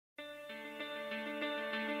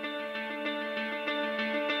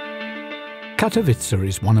Katowice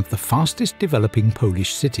is one of the fastest developing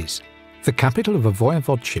Polish cities, the capital of a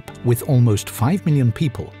voivodeship with almost 5 million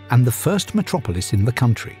people and the first metropolis in the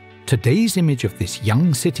country. Today's image of this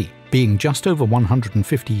young city, being just over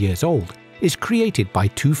 150 years old, is created by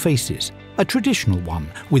two faces, a traditional one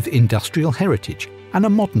with industrial heritage and a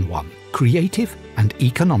modern one, creative and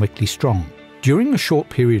economically strong. During a short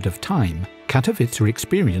period of time, Katowice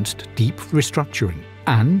experienced deep restructuring,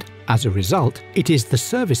 and, as a result, it is the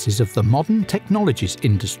services of the modern technologies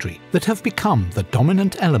industry that have become the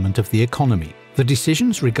dominant element of the economy. The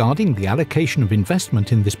decisions regarding the allocation of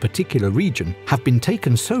investment in this particular region have been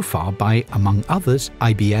taken so far by, among others,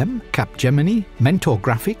 IBM, Capgemini, Mentor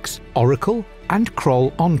Graphics, Oracle, and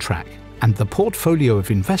Kroll OnTrack, and the portfolio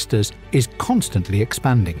of investors is constantly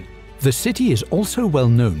expanding. The city is also well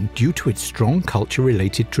known due to its strong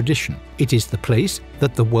culture-related tradition. It is the place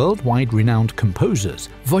that the worldwide renowned composers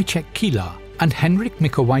Wojciech Kilar and Henryk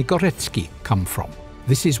Mikołaj Górecki come from.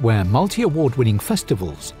 This is where multi-award-winning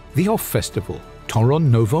festivals, the OFF Festival, Toron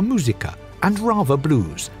Nowo Muzyka, and Rava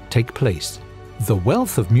Blues take place. The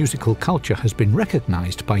wealth of musical culture has been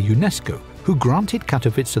recognized by UNESCO, who granted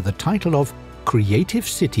Katowice the title of Creative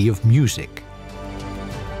City of Music.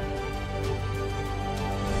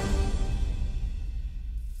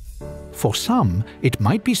 For some, it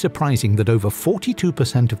might be surprising that over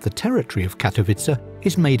 42% of the territory of Katowice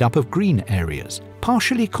is made up of green areas,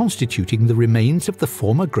 partially constituting the remains of the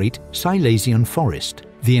former Great Silesian Forest.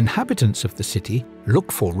 The inhabitants of the city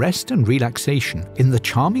look for rest and relaxation in the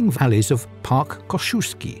charming valleys of Park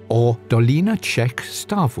Kosciuszki or Dolina Trzech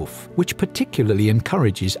Stawów, which particularly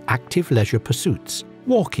encourages active leisure pursuits,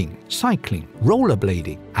 walking, cycling,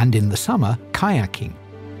 rollerblading, and in the summer, kayaking.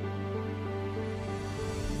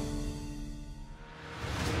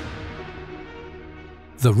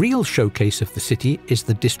 The real showcase of the city is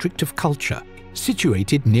the District of Culture,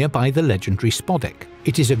 situated nearby the legendary Spodek.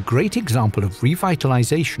 It is a great example of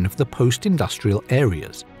revitalization of the post-industrial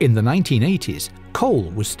areas. In the 1980s,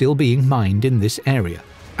 coal was still being mined in this area,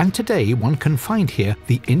 and today one can find here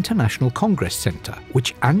the International Congress Centre,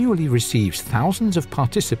 which annually receives thousands of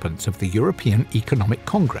participants of the European Economic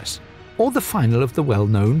Congress, or the final of the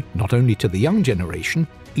well-known, not only to the young generation,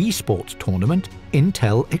 e-sports tournament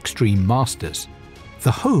Intel Extreme Masters. The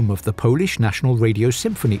home of the Polish National Radio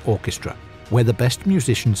Symphony Orchestra, where the best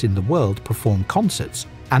musicians in the world perform concerts,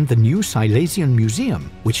 and the new Silesian Museum,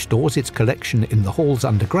 which stores its collection in the halls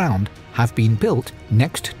underground, have been built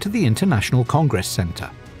next to the International Congress Centre.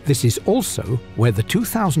 This is also where the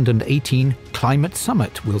 2018 Climate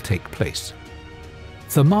Summit will take place.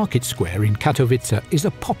 The market square in Katowice is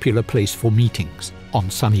a popular place for meetings. On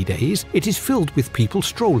sunny days, it is filled with people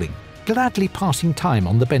strolling, gladly passing time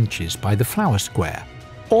on the benches by the flower square,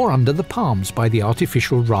 or under the palms by the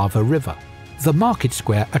artificial Rava River. The market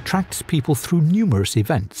square attracts people through numerous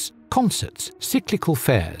events, concerts, cyclical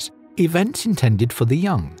fairs, events intended for the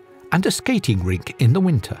young, and a skating rink in the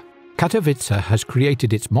winter. Katowice has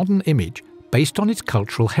created its modern image based on its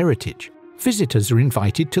cultural heritage. Visitors are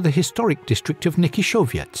invited to the historic district of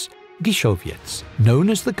Giszowiec, known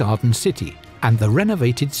as the Garden City, and the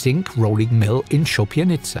renovated zinc rolling mill in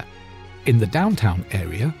Szopienice. In the downtown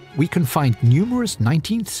area, we can find numerous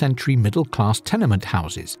 19th century middle-class tenement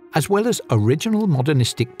houses, as well as original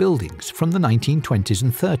modernistic buildings from the 1920s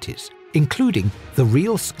and 30s, including the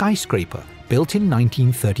real skyscraper built in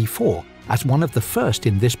 1934 as one of the first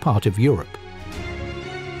in this part of Europe.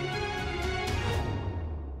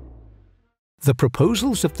 The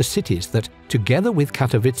proposals of the cities that, together with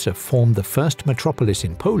Katowice, form the first metropolis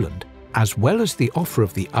in Poland, as well as the offer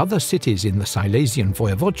of the other cities in the Silesian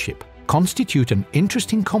Voivodeship, constitute an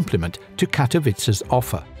interesting complement to Katowice's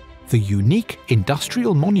offer. The unique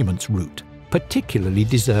industrial monuments route particularly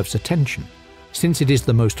deserves attention, since it is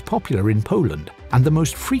the most popular in Poland and the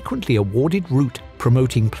most frequently awarded route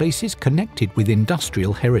promoting places connected with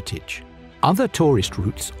industrial heritage. Other tourist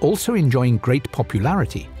routes also enjoying great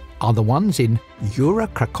popularity are the ones in Jura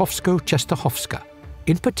Krakowsko-Częstochowska,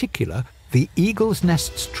 in particular the Eagle's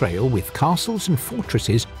Nests Trail with castles and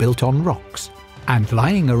fortresses built on rocks, and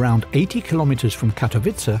lying around 80 kilometers from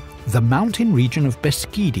Katowice, the mountain region of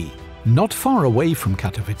Beskidi. Not far away from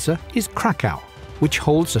Katowice is Kraków, which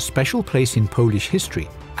holds a special place in Polish history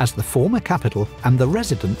as the former capital and the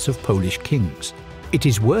residence of Polish kings. It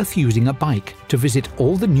is worth using a bike to visit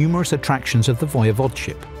all the numerous attractions of the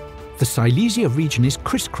voivodeship. The Silesia region is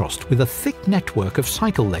crisscrossed with a thick network of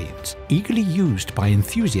cycle lanes, eagerly used by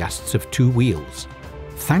enthusiasts of two wheels.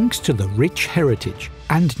 Thanks to the rich heritage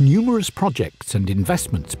and numerous projects and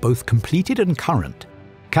investments both completed and current,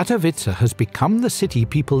 Katowice has become the city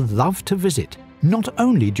people love to visit, not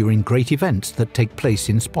only during great events that take place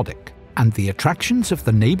in Spodek. And the attractions of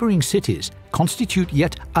the neighbouring cities constitute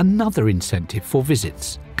yet another incentive for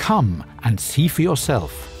visits. Come and see for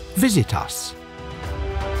yourself. Visit us.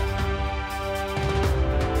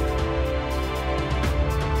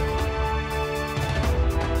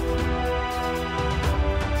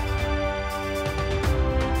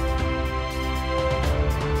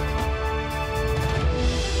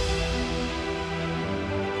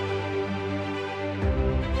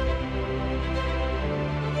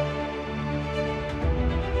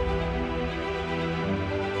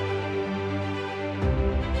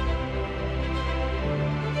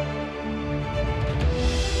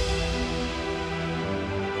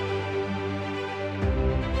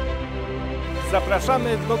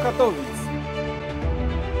 Zapraszamy do Katowic.